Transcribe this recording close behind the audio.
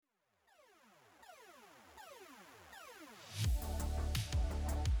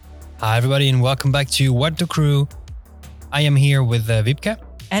Hi, everybody, and welcome back to What the Crew. I am here with Wiebke.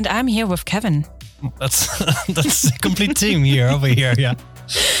 And I'm here with Kevin. That's a complete team over here, yeah.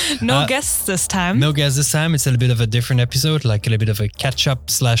 No guests this time. No guests this time. It's a little bit of a different episode, like a little bit of a catch-up /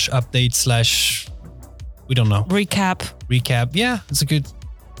 update / we don't know. Recap. Yeah, it's a good...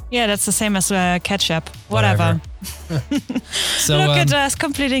 Yeah, that's the same as catch-up. Whatever. So, look at us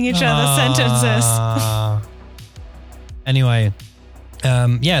completing each other's sentences. Anyway,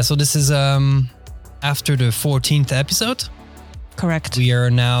 so this is after the 14th episode. Correct. We are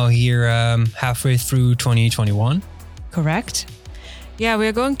now here halfway through 2021. Correct. Yeah,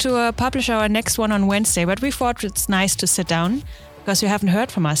 we're going to publish our next one on Wednesday, but we thought it's nice to sit down because you haven't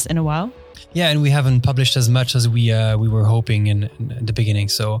heard from us in a while. Yeah, and we haven't published as much as we were hoping in the beginning.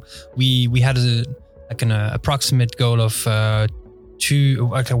 So we had an approximate goal of one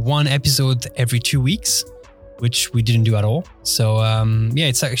episode every 2 weeks, which we didn't do at all. So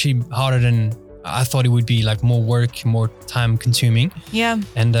it's actually harder than I thought it would be. Like more work, more time consuming. Yeah.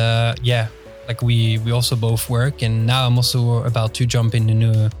 And like we also both work, and now I'm also about to jump in a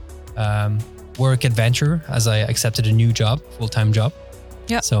new work adventure as I accepted a new job, full-time job.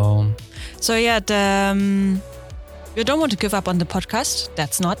 Yeah. So yeah, we don't want to give up on the podcast.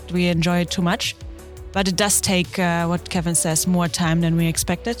 That's not. We enjoy it too much, but it does take what Kevin says, more time than we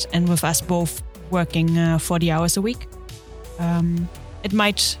expected, and with us both working 40 hours a week, it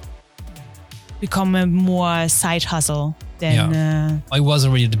might become a more side hustle than... I was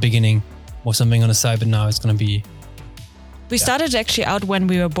already at the beginning or something on the side, but now it's going to be... We started actually out when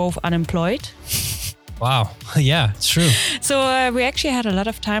we were both unemployed. Wow. Yeah, it's true. So we actually had a lot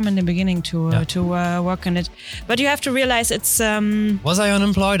of time in the beginning to work on it. But you have to realize it's... Was I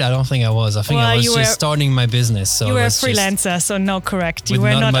unemployed? I don't think I was. I think I was just starting my business. So you were a freelancer, so no, correct. You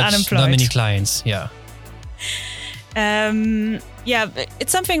were not unemployed. Not many clients, yeah.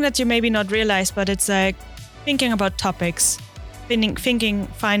 It's something that you maybe not realize, but it's like thinking about topics, finding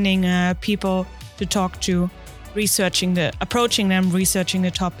people to talk to, approaching them, researching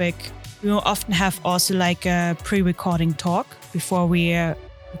the topic. We will often have also like a pre-recording talk before we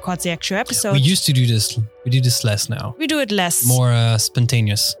record the actual episode. We used to do this. We do this less now. We do it less. More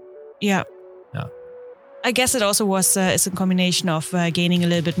spontaneous. Yeah. I guess it also was it's a combination of gaining a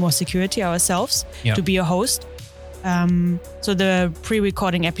little bit more security ourselves to be a host. So the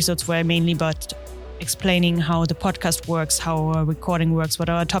pre-recording episodes were mainly about explaining how the podcast works, how recording works, what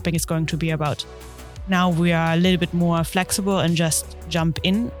our topic is going to be about. Now we are a little bit more flexible and just jump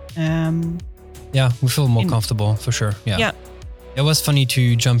in. We feel more comfortable for sure. Yeah. It was funny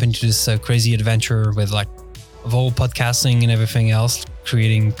to jump into this crazy adventure with of all podcasting and everything else,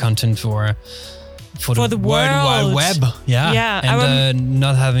 creating content for the World Wide Web. Yeah. And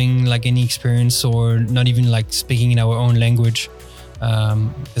not having any experience or not even speaking in our own language.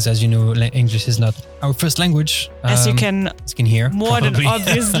 Because as you know, English is not our first language. As you can hear. More than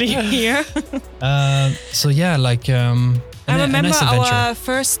obviously hear. I remember our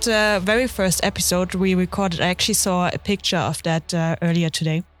very first episode we recorded. I actually saw a picture of that earlier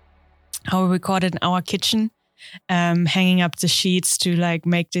today. How we recorded in our kitchen, hanging up the sheets to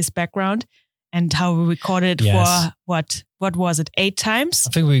make this background, and how we recorded for what was it? 8 times?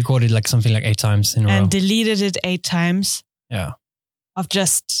 I think we recorded something like 8 times in a row. And deleted it 8 times. Yeah. Of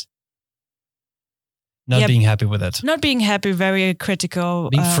just... Not being happy with it. Not being happy, very critical.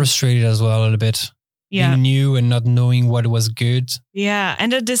 Being frustrated as well a little bit. Yeah. Being new and not knowing what was good. Yeah.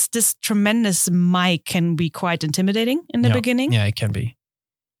 And this tremendous mic can be quite intimidating in the beginning. Yeah, it can be.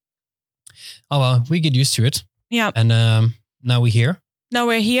 Oh, well, we get used to it. Yeah. And now we're here.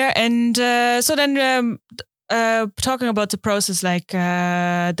 And so then talking about the process,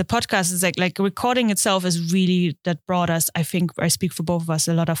 the podcast is like recording itself is really, that brought us, I think I speak for both of us,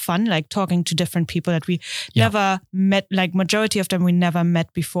 a lot of fun, talking to different people that we never met, majority of them we never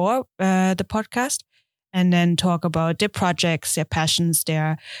met before the podcast, and then talk about their projects, their passions,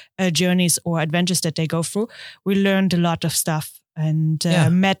 their journeys or adventures that they go through. We learned a lot of stuff. And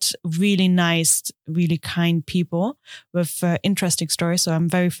met really nice, really kind people with interesting stories. So I'm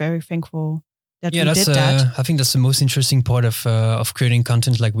very, very thankful that we did that. I think that's the most interesting part of creating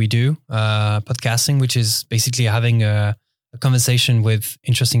content like we do, podcasting, which is basically having a conversation with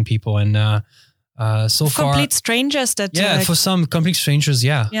interesting people. And so far... Complete strangers that... Yeah, for some complete strangers,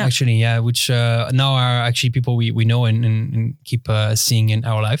 actually, which now are actually people we know and keep seeing in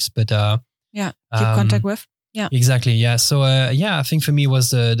our lives. But keep contact with. Yeah, exactly. Yeah. So, I think for me was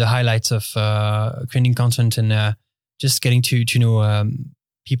the highlights of creating content and just getting to know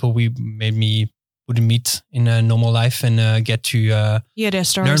people we maybe wouldn't meet in a normal life and get to hear their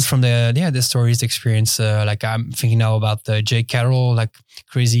stories. Learn from the stories, the experience. Like I'm thinking now about the Jake Carroll, like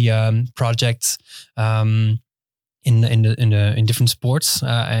crazy projects in different sports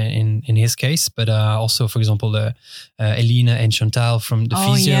in his case, but also, for example, the Elina and Chantal from the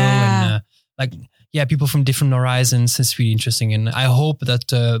physio and people from different horizons. It's really interesting, and I hope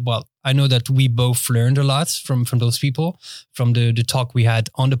that I know that we both learned a lot from those people, from the talk we had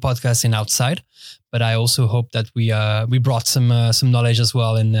on the podcast and outside. But I also hope that we brought some knowledge as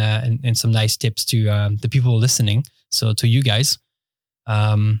well and some nice tips to the people listening. So to you guys,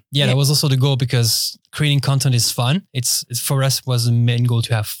 that was also the goal, because creating content is fun. It's for us was the main goal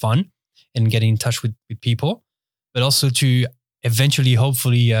to have fun and get in touch with people, but also to eventually,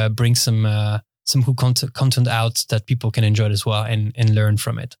 hopefully, bring some cool content out that people can enjoy as well and learn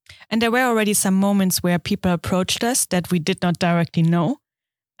from it. And there were already some moments where people approached us that we did not directly know,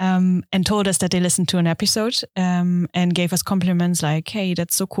 and told us that they listened to an episode, and gave us compliments like, "Hey,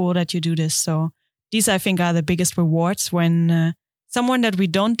 that's so cool that you do this." So these, I think, are the biggest rewards when someone that we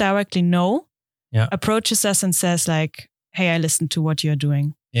don't directly know approaches us and says like, "Hey, I listened to what you're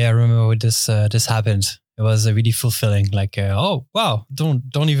doing." Yeah, I remember when this happened. It was really fulfilling. Like, oh wow,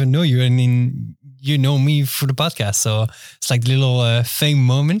 don't even know you. I mean, you know me through the podcast, so it's like the little fame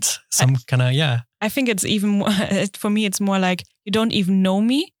moment. I think it's even more, for me. It's more like you don't even know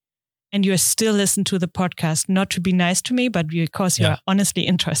me, and you still listen to the podcast, not to be nice to me, but because you are honestly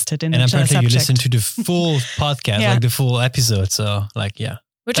interested in the subject. And apparently you listen to the full podcast, like the full episode. So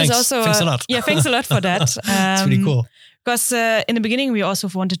which thanks. is also thanks a lot. Yeah, thanks a lot for that. It's really cool. Because in the beginning, we also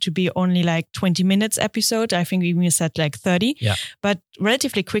wanted to be only like 20 minutes episode. I think we even said like 30. Yeah. But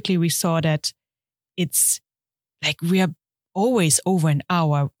relatively quickly, we saw that it's like we are always over an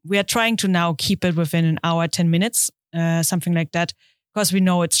hour. We are trying to now keep it within an hour, 10 minutes, something like that. Because we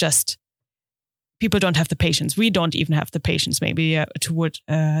know it's just, people don't have the patience. We don't even have the patience maybe to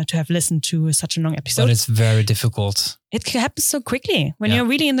have listened to such a long episode. But it's very difficult. It happens so quickly. When you're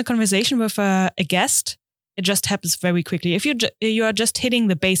really in the conversation with a guest, it just happens very quickly. If you are just hitting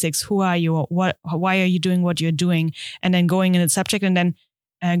the basics, who are you? Why are you doing what you're doing? And then going in the subject and then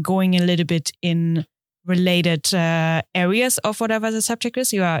going a little bit in related areas of whatever the subject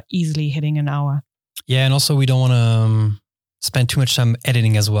is, you are easily hitting an hour. Yeah, and also we don't want to spend too much time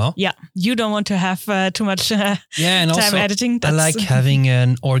editing as well. Yeah, you don't want to have too much and time also, editing. I like having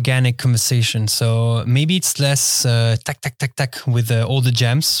an organic conversation. So maybe it's less tack with all the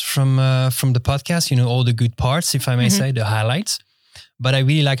gems from the podcast, all the good parts, if I may say, the highlights. But I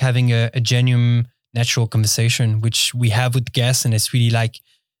really like having a genuine, natural conversation, which we have with guests. And it's really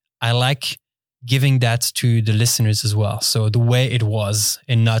I like giving that to the listeners as well. So the way it was,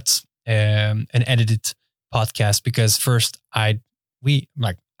 and not an edited podcast, because first I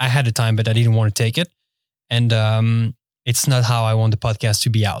had the time, but I didn't want to take it. And it's not how I want the podcast to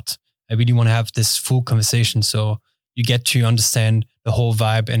be out. I really want to have this full conversation. So you get to understand the whole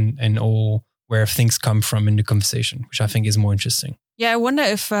vibe and all where things come from in the conversation, which I think is more interesting. Yeah, I wonder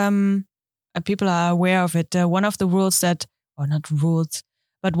if people are aware of it. One of the rules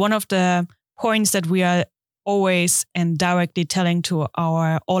one of the points that we are always and directly telling to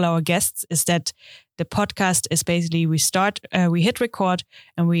all our guests is that the podcast is basically we hit record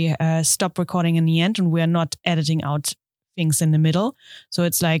and we stop recording in the end, and we are not editing out things in the middle. So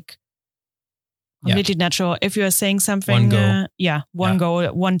it's like completely natural. If you are saying something, one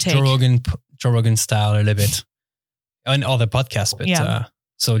go, one take. Joe Rogan style a little bit. And other podcasts, but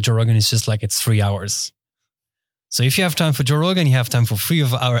so Joe Rogan is just like it's 3 hours. So if you have time for Joe Rogan, you have time for 3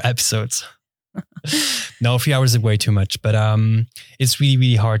 of our episodes. No, 3 hours is way too much, but it's really,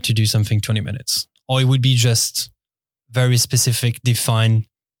 really hard to do something 20 minutes. Or it would be just very specific, defined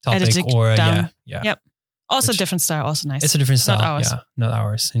topic. Edited or down. Yep. Also different style, also nice. It's a different style. Not ours. Yeah, not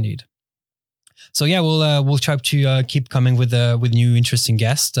ours, indeed. So we'll try to keep coming with new interesting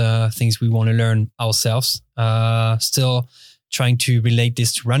guests, things we want to learn ourselves. Still trying to relate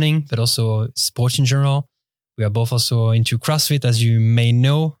this to running, but also sports in general. We are both also into CrossFit, as you may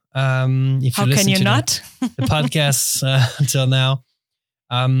know. If you listen to the podcasts until now.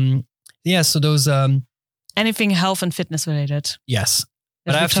 So those anything health and fitness related. Yes.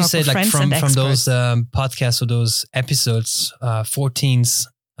 But I have to say, like from those podcasts or those episodes, 14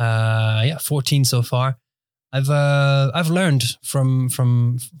 so far, I've learned from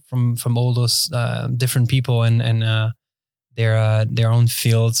all those different people and their own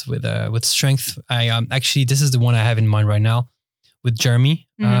fields with strength. I actually, this is the one I have in mind right now with Jeremy.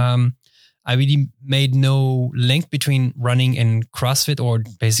 Mm-hmm. I really made no link between running and CrossFit, or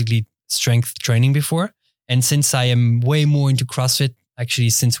basically strength training before. And since I am way more into CrossFit, actually,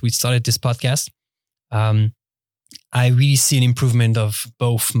 since we started this podcast, I really see an improvement of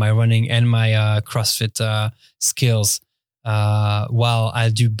both my running and my CrossFit skills while I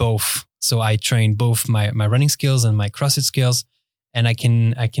do both. So I train both my running skills and my CrossFit skills, and I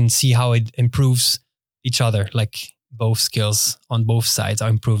can see how it improves each other. Like both skills on both sides are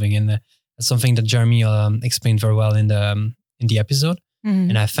improving, and that's something that Jeremy explained very well in the episode. Mm-hmm.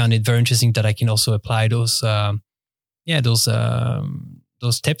 And I found it very interesting that I can also apply those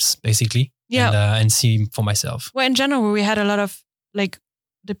tips basically. Yeah. And see for myself. Well, in general, we had a lot of like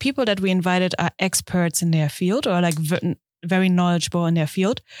the people that we invited are experts in their field or like very knowledgeable in their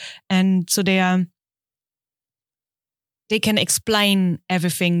field. And so they can explain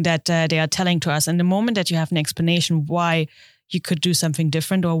everything that they are telling to us. And the moment that you have an explanation why you could do something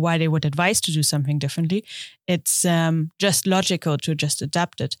different or why they would advise to do something differently, it's just logical to just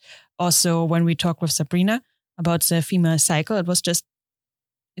adapt it. Also, when we talked with Sabrina about the female cycle, it was just,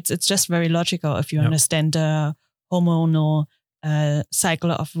 it's just very logical if you understand the hormonal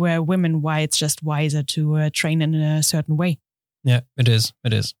cycle of where women, why it's just wiser to train in a certain way. Yeah, it is.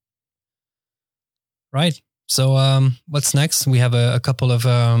 It is. Right. So what's next? We have a couple of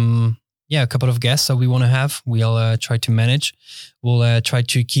guests that we want to have. We'll try to manage. We'll try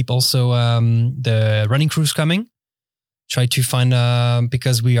to keep also the running crews coming. Try to find,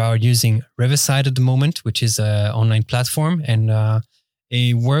 because we are using Riverside at the moment, which is an online platform, and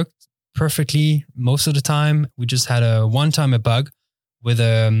it worked perfectly most of the time. We just had a bug with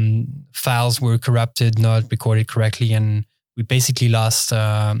files were corrupted, not recorded correctly. And we basically lost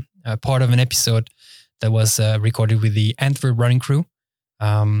a part of an episode that was recorded with the Antwerp running crew.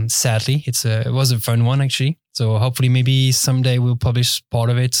 Sadly, it was a fun one actually. So hopefully maybe someday we'll publish part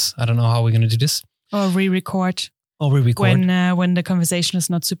of it. I don't know how we're going to do this. Or re-record. When the conversation is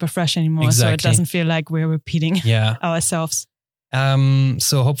not super fresh anymore. Exactly. So it doesn't feel like we're repeating ourselves.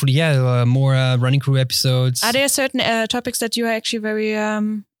 So hopefully, more running crew episodes. Are there certain topics that you are actually very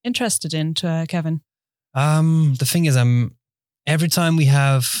interested in, Kevin? The thing is, every time we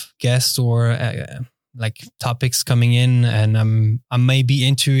have guests or like topics coming in, and I may be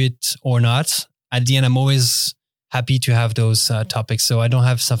into it or not. At the end, I'm always happy to have those topics. So I don't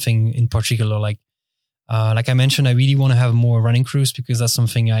have something in particular. Like I mentioned, I really want to have more running crews because that's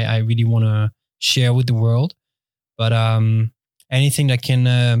something I really want to share with the world. But anything that can,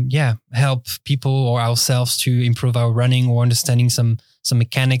 help people or ourselves to improve our running or understanding some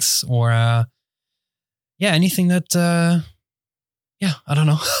mechanics or, anything that, I don't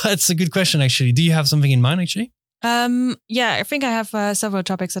know. That's a good question, actually. Do you have something in mind, actually? I think I have several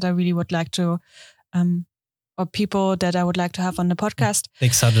topics that I really would like to, or people that I would like to have on the podcast.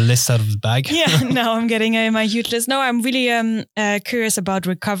 Takes out the list out of the bag. Yeah, now I'm getting my huge list. No, I'm really curious about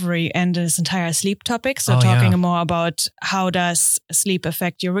recovery and this entire sleep topic. So talking more about how does sleep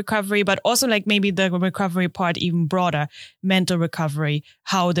affect your recovery, but also like maybe the recovery part even broader, mental recovery,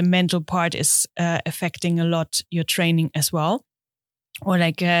 how the mental part is affecting a lot your training as well. Or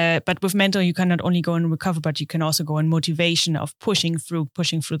like, but with mental, you cannot only go and recover, but you can also go in motivation of pushing through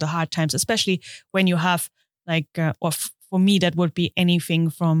the hard times, especially when you have like, for me, that would be anything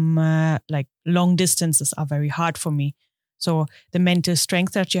from like long distances are very hard for me. So the mental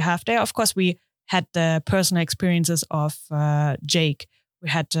strength that you have there, of course, we had the personal experiences of Jake. We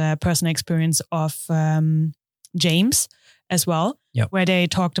had the personal experience of James as well, where they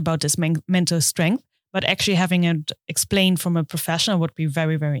talked about this mental strength. But actually having it explained from a professional would be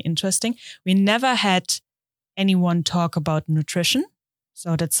very, very interesting. We never had anyone talk about nutrition.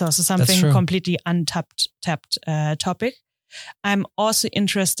 So that's also something completely untapped topic. I'm also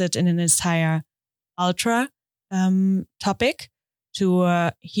interested in an entire ultra topic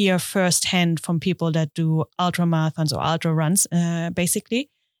to hear firsthand from people that do ultra marathons or ultra runs, basically,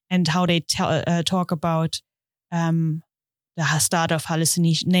 and how they talk about the start of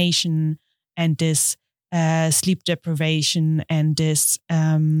hallucination and this sleep deprivation and this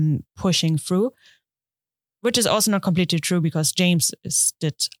pushing through, which is also not completely true because James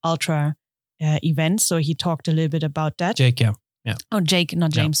did ultra events, so he talked a little bit about that. Jake, yeah. Oh, Jake,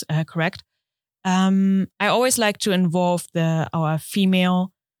 not James. Correct. I always like to involve our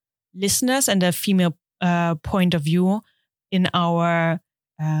female listeners and the female point of view in our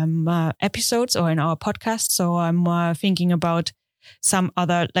episodes or in our podcast. So I'm thinking about some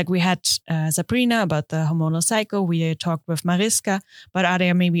other, like we had Sabrina about the hormonal cycle. We talked with Mariska, but are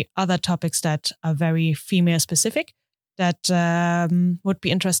there maybe other topics that are very female specific that would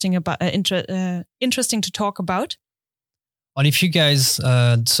be interesting to talk about? And if you guys,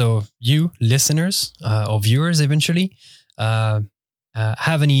 so you listeners or viewers eventually,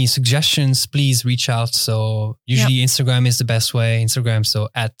 have any suggestions, please reach out. So usually Instagram is the best way. Instagram, so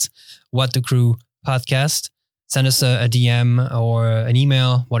at What the Crew podcast, send us a DM or an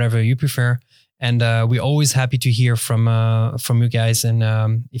email, whatever you prefer. And we're always happy to hear from you guys. And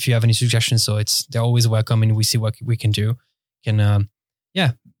if you have any suggestions, they're always welcome, and we see what we can do. Can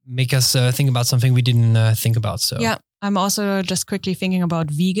make us think about something we didn't think about. So yeah, I'm also just quickly thinking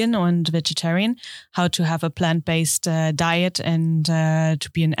about vegan and vegetarian, how to have a plant-based diet and to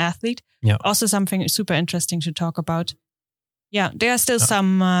be an athlete. Yeah, also something super interesting to talk about. Yeah, there are still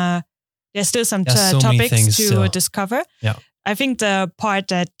some topics to discover. Yeah. I think the part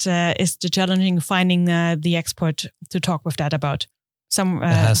that is the challenging, finding the expert to talk with that about. It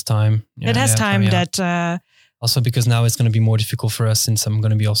has time. Yeah, it has time. That also because now it's going to be more difficult for us since I'm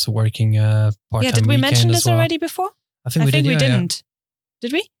going to be also working part-time. Yeah, did we mention this already before? I think we didn't.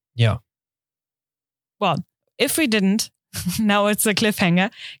 Did we? Yeah. Well, if we didn't, now it's a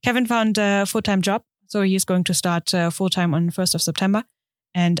cliffhanger. Kevin found a full-time job, so he's going to start full-time on 1st of September.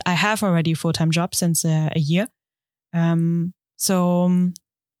 And I have already a full-time job since a year. So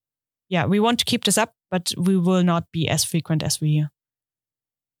we want to keep this up, but we will not be as frequent as we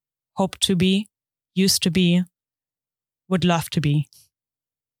hope to be, used to be, would love to be.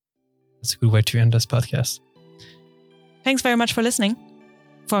 That's a good way to end this podcast. Thanks very much for listening,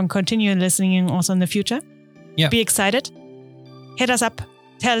 for continuing listening also in the future. Yeah. Be excited. Hit us up.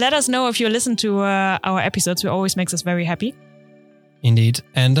 Let us know if you listen to our episodes. It always makes us very happy. Indeed.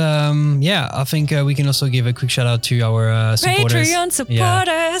 And I think we can also give a quick shout out to our supporters. Patreon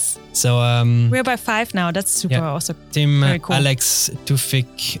supporters. Yeah. So we're by 5 now. That's super also Tim, very cool. Alex,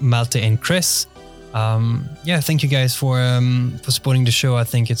 Tufik, Malte, and Chris. Thank you guys for supporting the show. I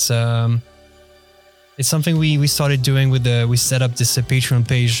think it's something we started doing we set up this Patreon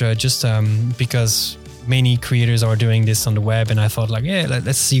page just because many creators are doing this on the web, and I thought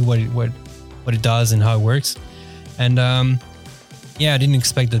let's see what it does and how it works. And I didn't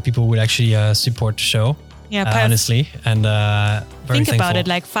expect that people would actually support the show. Yeah, honestly, and very think thankful. about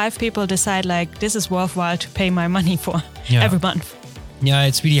it. 5 people decide this is worthwhile to pay my money for every month. Yeah,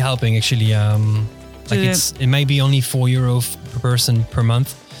 it's really helping actually. It may be only €4 per person per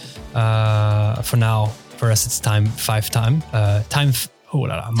month. For now, for us, it's times 5. Times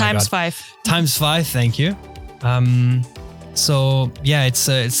 5. Thank you. So it's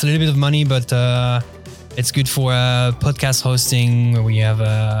a little bit of money, but it's good for podcast hosting, where we have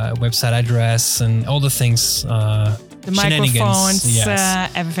a website address and all the things. The microphones,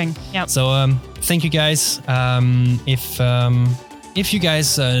 everything. Yeah. So thank you guys. If you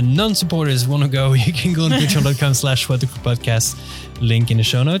guys non-supporters want to go, you can go on patreon.com/whatthecrewpodcast, link in the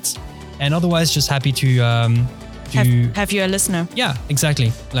show notes. And otherwise, just happy to have you a listener. Yeah,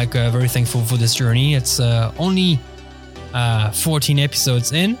 exactly. Very thankful for this journey. It's only 14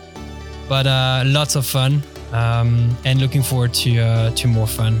 episodes in, but lots of fun, and looking forward to more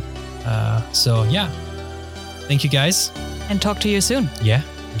fun. Thank you guys. And talk to you soon. Yeah,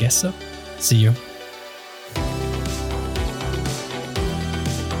 I guess so. See you.